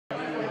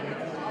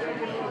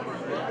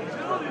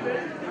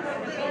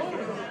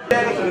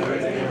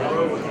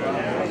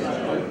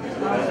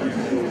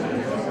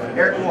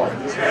Eric Moore.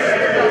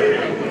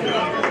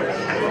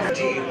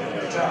 Team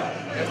tie.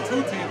 There's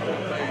two teams.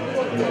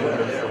 The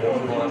winner there will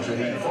move on to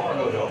the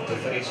Fargo Dome to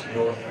face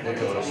North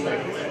Dakota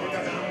State.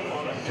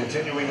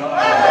 Continuing on.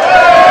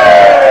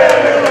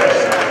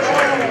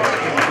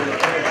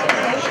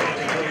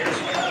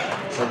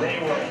 So they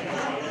will,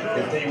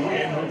 if they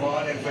win, move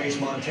on and face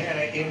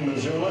Montana in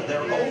Missoula.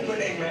 Their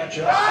opening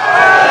matchup.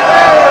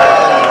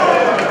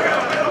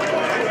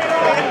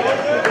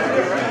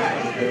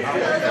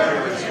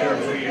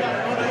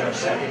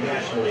 Second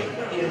nationally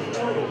in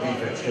total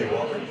defense,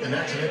 Kickoff. And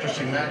that's an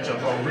interesting matchup,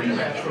 a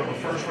rematch from a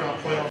first-round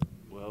playoff.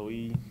 Well,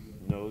 we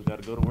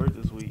got to go to work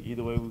this week.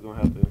 Either way, we're gonna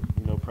have to,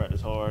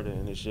 practice hard,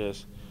 and it's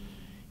just,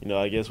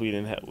 I guess we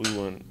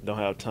don't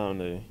have time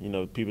to,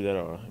 people that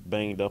are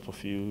banged up a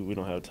few, we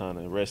don't have time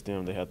to rest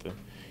them. They have to,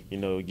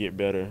 get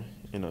better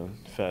in a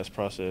fast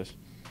process.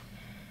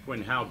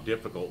 Quinn, how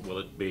difficult will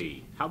it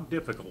be? How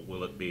difficult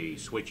will it be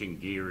switching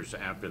gears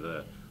after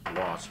the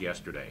loss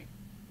yesterday?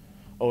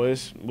 Oh,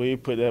 we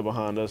put that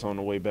behind us on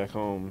the way back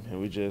home,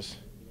 and we just,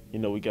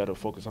 we got to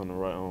focus on the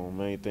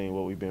main thing,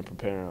 what we've been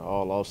preparing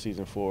all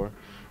offseason for,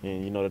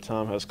 and the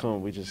time has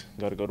come. We just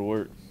got to go to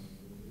work.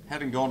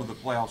 Having gone to the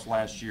playoffs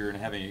last year and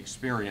having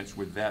experience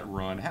with that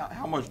run,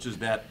 how much does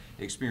that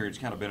experience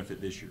kind of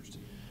benefit this year's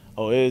team?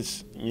 Oh,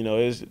 it's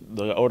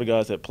the older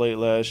guys that played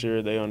last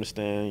year. They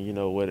understand,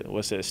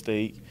 what's at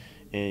stake.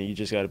 And you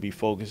just got to be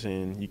focused,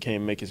 and you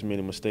can't make as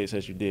many mistakes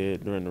as you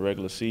did during the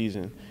regular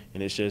season.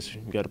 And it's just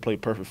you got to play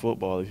perfect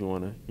football if you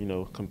want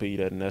to,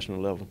 compete at a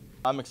national level.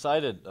 I'm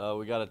excited.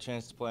 We got a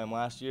chance to play them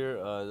last year.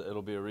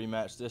 It'll be a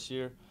rematch this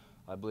year.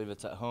 I believe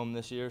it's at home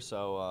this year.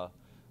 So,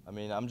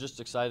 I'm just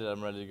excited.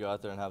 I'm ready to go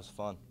out there and have some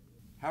fun.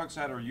 How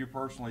excited are you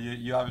personally?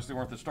 You obviously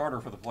weren't the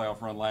starter for the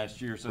playoff run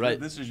last year, so right.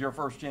 This is your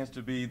first chance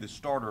to be the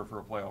starter for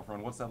a playoff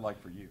run. What's that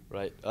like for you?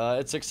 Right.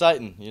 It's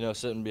exciting.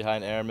 Sitting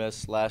behind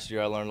Aramis last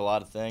year, I learned a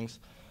lot of things,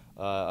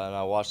 and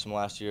I watched them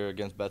last year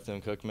against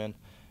Bethune-Cookman,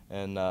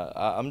 and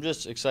I'm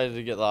just excited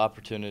to get the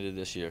opportunity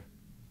this year.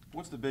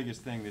 What's the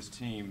biggest thing this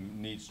team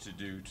needs to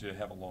do to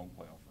have a long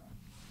playoff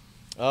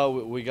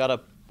run? We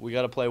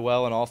gotta play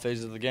well in all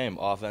phases of the game: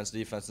 offense,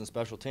 defense, and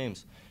special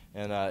teams.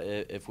 And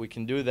if we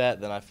can do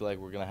that, then I feel like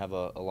we're going to have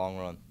a long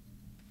run.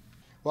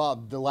 Well,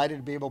 I'm delighted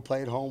to be able to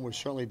play at home. We're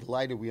certainly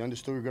delighted. We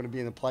understood we were going to be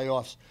in the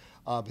playoffs.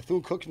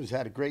 Bethune-Cookman's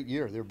had a great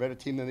year. They're a better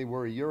team than they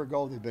were a year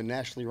ago. They've been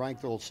nationally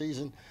ranked all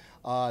season.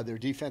 Their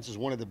defense is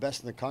one of the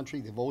best in the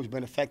country. They've always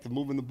been effective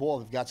moving the ball.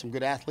 They've got some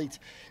good athletes.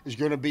 It's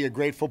going to be a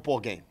great football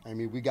game.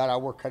 We got our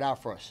work cut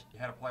out for us. You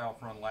had a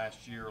playoff run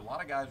last year. A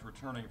lot of guys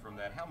returning from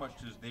that. How much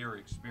does their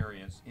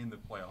experience in the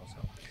playoffs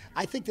help?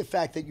 I think the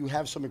fact that you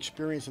have some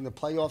experience in the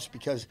playoffs,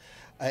 because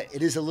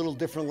it is a little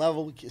different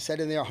level. You said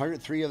in there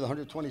 103 of the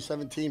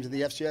 127 teams in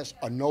the FCS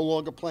are no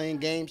longer playing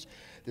games.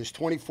 There's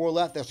 24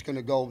 left. That's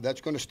going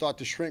to start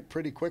to shrink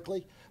pretty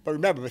quickly. But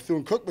remember,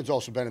 Bethune-Cookman's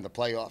also been in the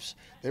playoffs.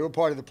 They were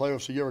part of the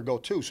playoffs a year ago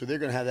too, so they're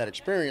going to have that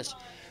experience.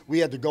 We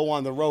had to go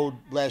on the road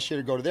last year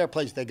to go to their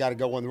place. They got to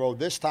go on the road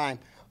this time.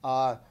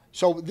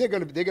 So they're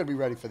going to be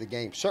ready for the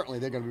game. Certainly,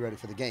 they're going to be ready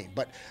for the game.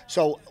 But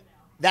so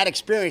that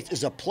experience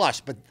is a plus,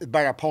 but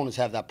our opponents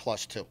have that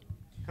plus too.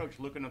 Coach,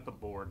 looking at the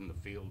board in the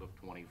field of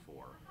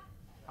 24,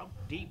 how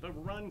deep a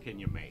run can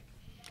you make?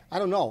 I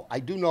don't know. I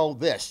do know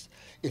this: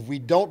 if we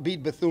don't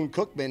beat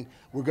Bethune-Cookman,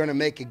 we're going to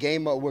make a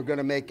game. We're going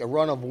to make a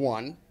run of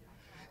 1.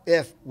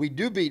 If we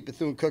do beat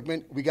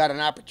Bethune-Cookman, we got an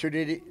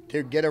opportunity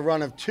to get a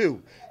run of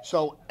 2.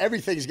 So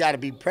everything's got to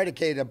be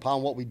predicated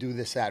upon what we do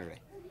this Saturday.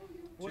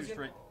 Go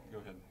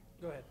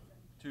ahead.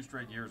 2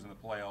 straight years in the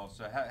playoffs.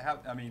 So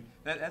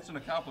that's an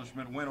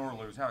accomplishment, win or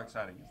lose. How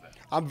exciting is that?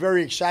 I'm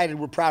very excited.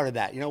 We're proud of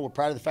that. We're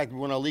proud of the fact that we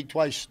won our league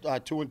twice,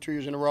 2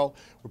 years in a row.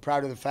 We're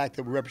proud of the fact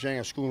that we're representing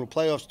our school in the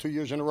playoffs 2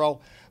 years in a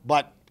row.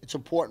 But it's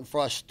important for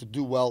us to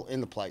do well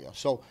in the playoffs.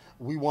 So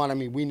we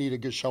need a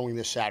good showing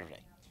this Saturday.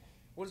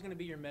 What is going to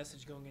be your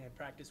message going into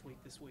practice week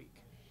this week?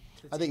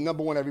 I think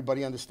number one,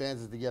 everybody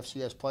understands is the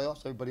FCS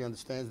playoffs. Everybody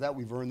understands that.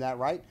 We've earned that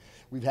right.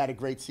 We've had a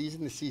great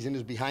season. The season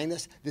is behind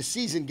us. The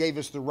season gave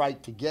us the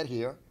right to get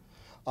here.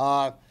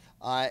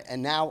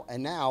 And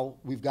now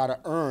we've got to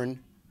earn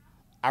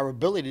our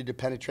ability to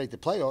penetrate the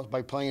playoffs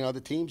by playing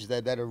other teams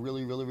that are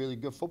really, really, really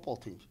good football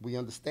teams. We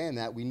understand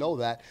that. We know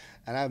that.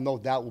 And I have no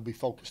doubt we'll be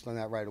focused on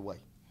that right away.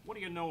 What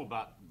do you know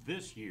about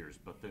this year's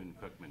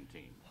Bethune-Cookman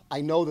team? I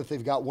know that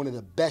they've got one of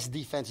the best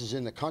defenses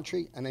in the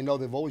country, and I know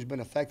they've always been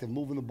effective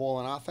moving the ball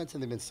on offense,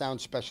 and they've been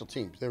sound special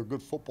teams. They're a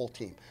good football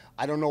team.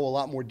 I don't know a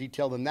lot more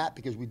detail than that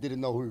because we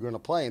didn't know who we were going to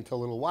play until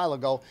a little while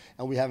ago,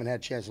 and we haven't had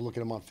a chance to look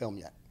at them on film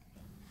yet.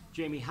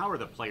 Jamie, how are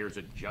the players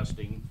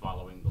adjusting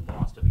following the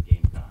loss to the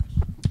Gamecocks?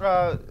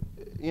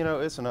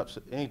 It's an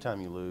upset. Anytime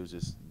you lose,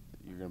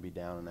 you're going to be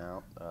down and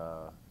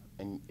out.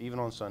 And even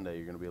on Sunday,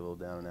 you're going to be a little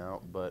down and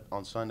out. But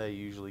on Sunday,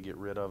 you usually get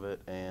rid of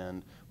it,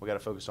 and we got to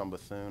focus on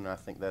Bethune. I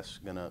think that's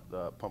going to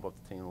pump up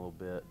the team a little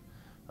bit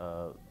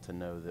to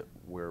know that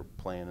we're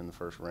playing in the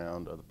first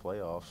round of the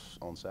playoffs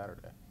on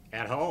Saturday.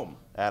 At home.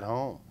 At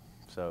home,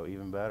 so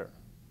even better.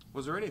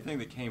 Was there anything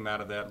that came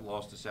out of that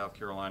loss to South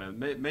Carolina?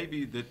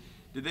 Maybe that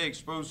did they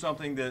expose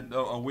something that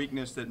a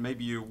weakness that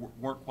maybe you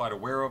weren't quite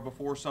aware of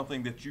before,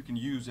 something that you can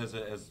use as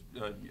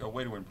a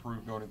way to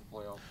improve going into the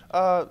playoffs?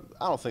 I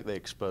don't think they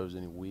exposed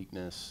any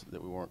weakness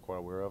that we weren't quite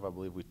aware of. I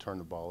believe we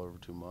turned the ball over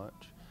too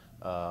much.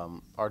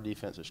 Our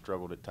defense has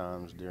struggled at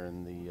times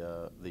during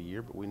the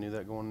year, but we knew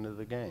that going into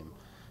the game.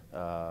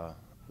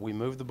 We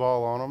moved the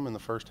ball on them in the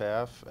first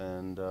half,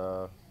 and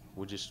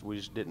we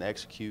just didn't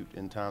execute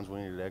in times we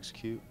needed to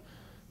execute.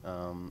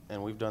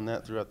 And we've done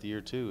that throughout the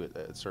year too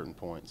at certain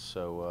points.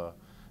 So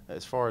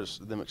as far as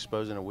them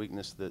exposing a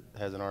weakness that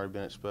hasn't already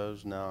been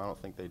exposed, no, I don't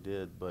think they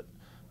did. But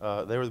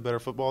they were the better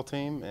football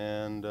team,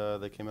 and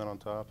they came out on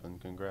top, and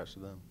congrats to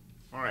them.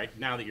 All right,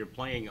 now that you're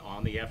playing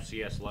on the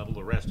FCS level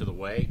the rest of the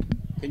way,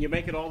 can you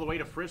make it all the way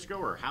to Frisco,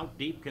 or how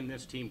deep can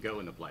this team go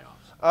in the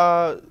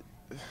playoffs?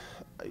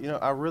 You know,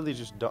 I really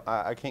just don't.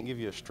 I can't give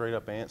you a straight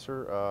up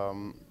answer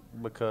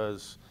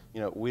because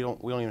you know we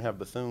don't even have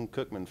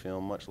Bethune-Cookman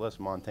film, much less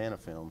Montana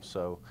film.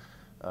 So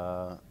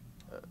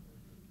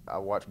I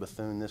watched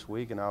Bethune this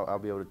week, and I'll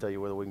be able to tell you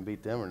whether we can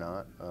beat them or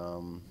not.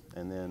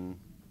 And then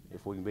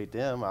if we can beat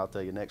them, I'll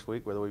tell you next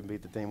week whether we can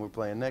beat the team we're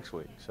playing next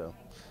week. So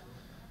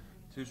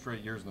 2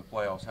 straight years in the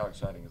playoffs. How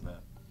exciting is that?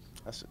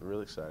 That's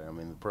really exciting. I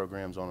mean, the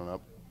program's on an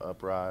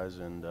uprise,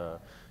 and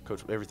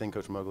everything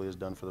Coach Mowgli has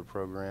done for the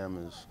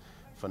program is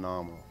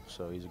phenomenal.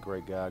 So he's a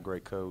great guy,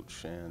 great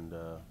coach, and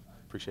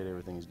appreciate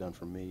everything he's done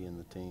for me and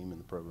the team and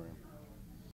the program.